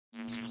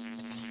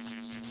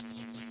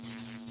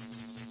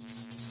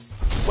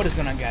What is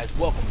going on, guys?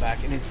 Welcome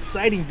back. An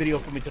exciting video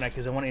for me tonight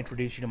because I want to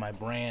introduce you to my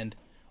brand,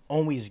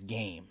 Always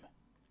Game.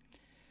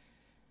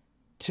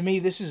 To me,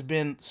 this has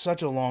been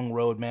such a long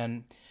road,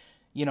 man.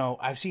 You know,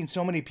 I've seen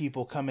so many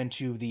people come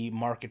into the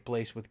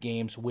marketplace with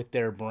games with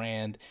their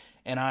brand,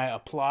 and I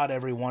applaud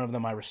every one of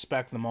them. I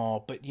respect them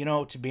all. But, you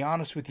know, to be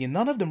honest with you,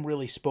 none of them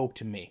really spoke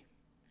to me.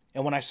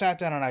 And when I sat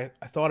down and I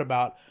thought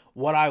about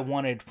what I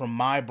wanted from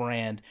my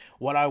brand,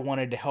 what I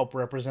wanted to help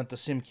represent the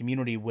sim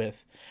community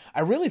with,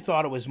 I really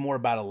thought it was more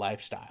about a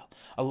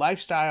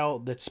lifestyle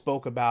that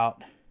spoke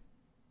about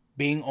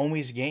being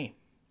always game.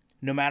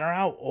 No matter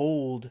how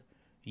old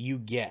you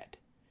get,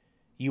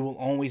 you will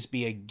always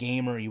be a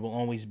gamer, you will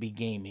always be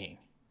gaming.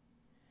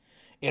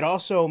 It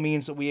also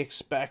means that we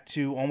expect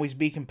to always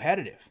be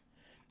competitive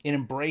and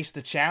embrace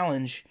the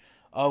challenge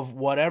of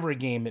whatever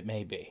game it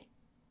may be.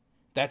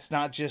 That's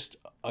not just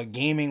a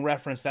gaming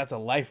reference, that's a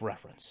life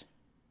reference.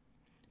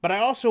 But I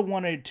also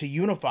wanted to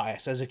unify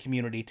us as a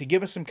community, to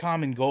give us some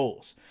common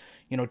goals,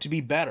 you know, to be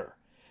better,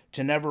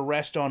 to never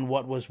rest on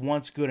what was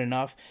once good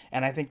enough.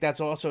 And I think that's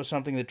also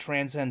something that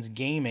transcends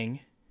gaming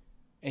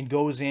and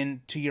goes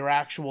into your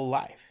actual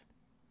life.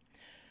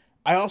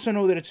 I also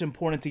know that it's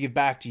important to give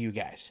back to you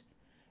guys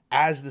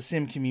as the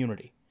sim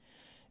community.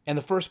 And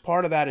the first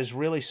part of that is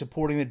really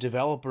supporting the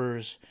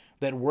developers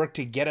that work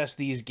to get us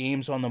these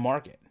games on the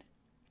market.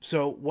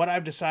 So what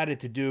I've decided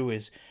to do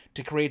is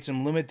to create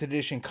some limited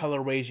edition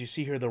colorways. You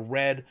see here the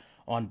red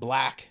on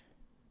black.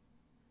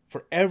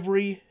 For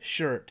every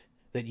shirt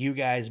that you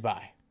guys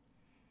buy,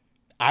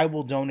 I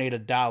will donate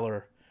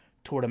 $1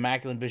 toward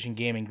Immaculate Vision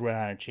Gaming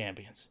Gridiron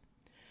Champions.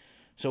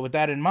 So with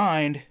that in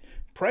mind,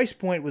 price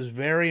point was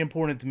very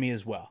important to me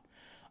as well.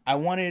 I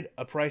wanted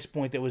a price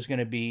point that was going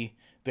to be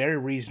very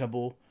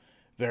reasonable,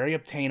 very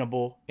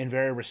obtainable, and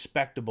very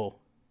respectable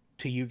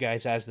to you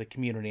guys as the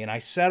community. And I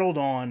settled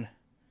on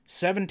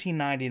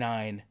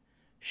 $17.99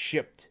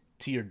 shipped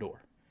to your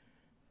door.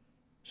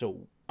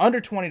 So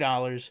under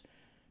 $20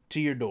 to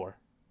your door,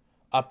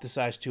 up to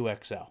size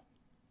 2XL.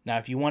 Now,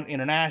 if you want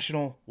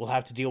international, we'll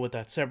have to deal with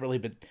that separately,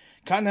 but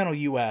continental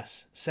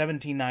US,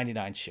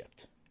 $17.99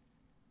 shipped.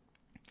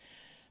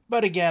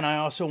 But again, I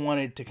also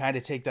wanted to kind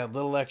of take that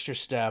little extra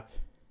step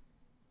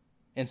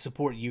and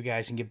support you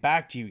guys and get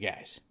back to you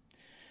guys.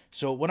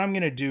 So what I'm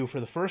going to do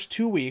for the first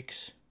 2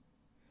 weeks,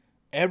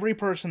 every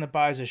person that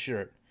buys a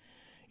shirt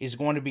is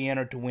going to be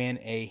entered to win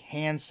a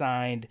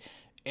hand-signed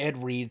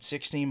Ed Reed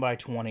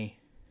 16x20.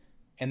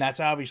 And that's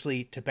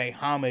obviously to pay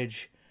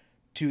homage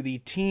to the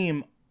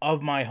team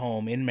of my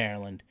home in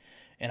Maryland,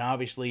 and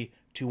obviously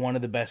to one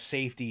of the best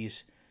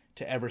safeties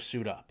to ever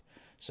suit up.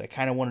 So I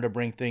kind of wanted to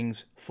bring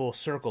things full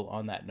circle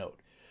on that note.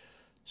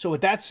 So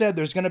with that said,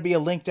 there's going to be a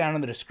link down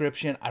in the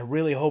description. I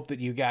really hope that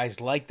you guys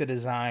like the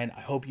design.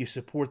 I hope you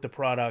support the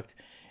product,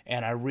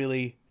 and I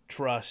really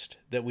trust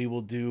that we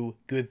will do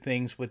good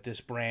things with this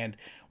brand.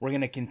 We're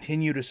going to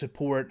continue to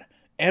support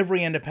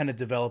every independent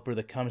developer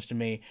that comes to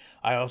me.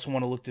 I also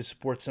want to look to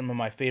support some of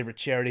my favorite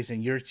charities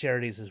and your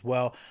charities as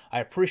well. I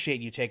appreciate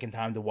you taking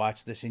time to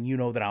watch this, and you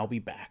know that I'll be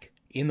back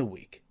in the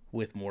week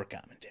with more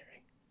commentary.